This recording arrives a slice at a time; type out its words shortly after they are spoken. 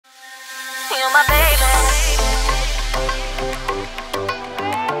You're my baby.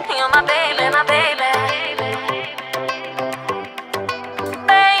 You're my baby, my baby.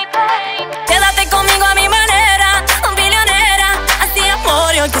 Baby. Quédate conmigo a mi manera, billonera. Así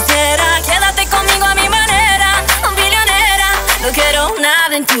amor yo quisiera. Quédate conmigo a mi manera, billonera. No quiero una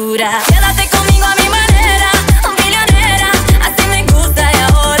aventura. Quédate conmigo a mi manera, billonera. Así me gusta y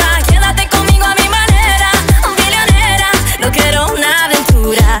ahora. Quédate conmigo a mi manera, billonera. No quiero una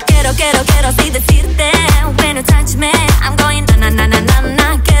aventura. Quiero así decirte. When you touch me, I'm going na na na na na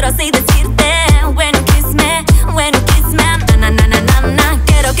na. Quiero así decirte. When you kiss me, na na na na na na.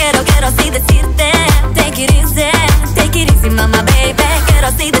 Quiero así decirte. Take it easy, mama baby. Quiero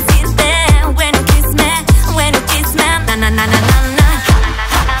así decirte. When you kiss me, na na na na na na.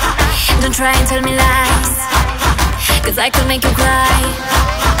 Don't try and tell me lies, 'cause I could make you cry.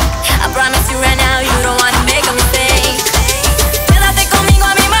 I promise you right now, you don't wanna make a mistake. Quédate conmigo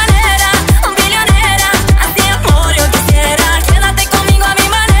a mi manera, billonera. Así amor yo quisiera. Quédate conmigo a mi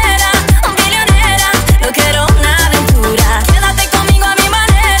manera, billonera. No quiero una aventura. Quédate conmigo a mi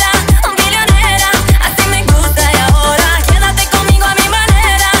manera, billonera. Así me gusta y ahora. Quédate conmigo a mi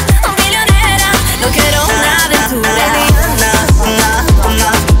manera, billonera. No quiero una aventura.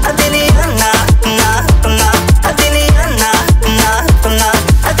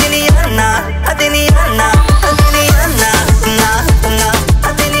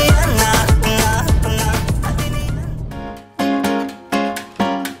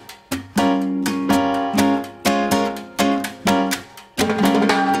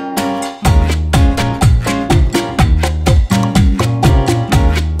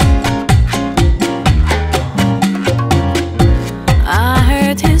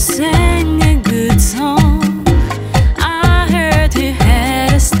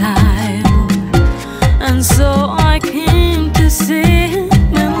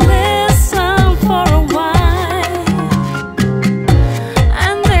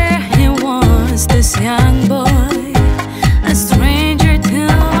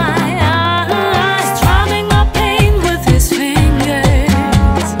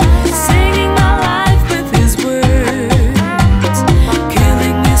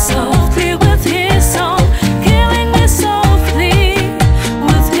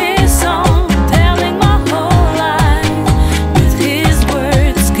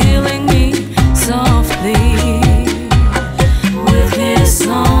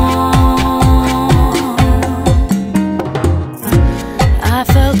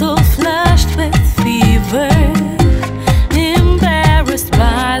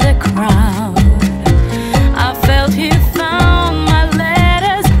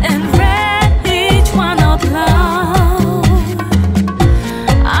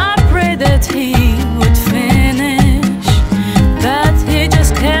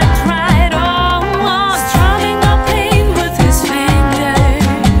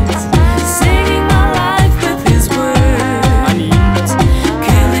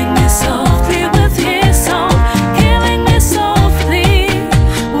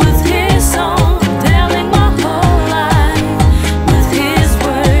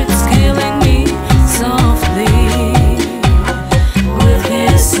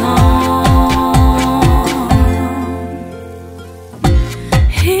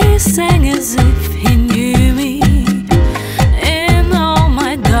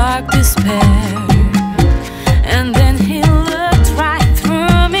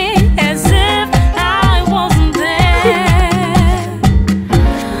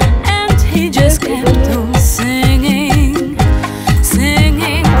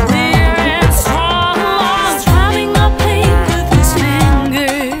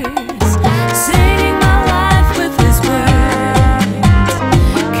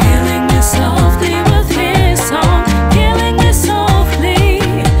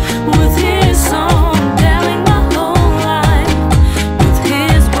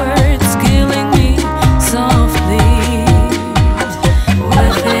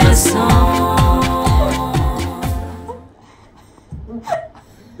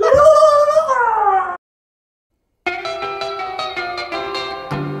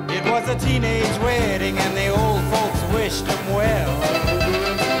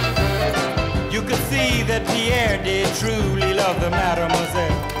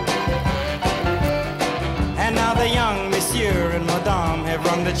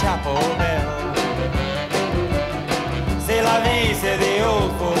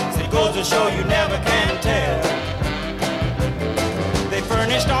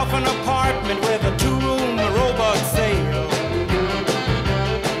 Furnished off an apartment with a 2-room robot sale.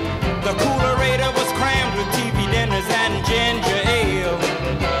 The coolerator was crammed with TV dinners and ginger ale.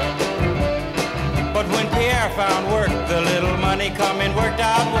 there found work, the little money coming worked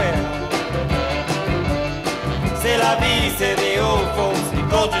out well. C'est la vie, say the old folks, it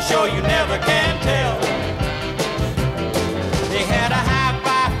goes to show you never can tell.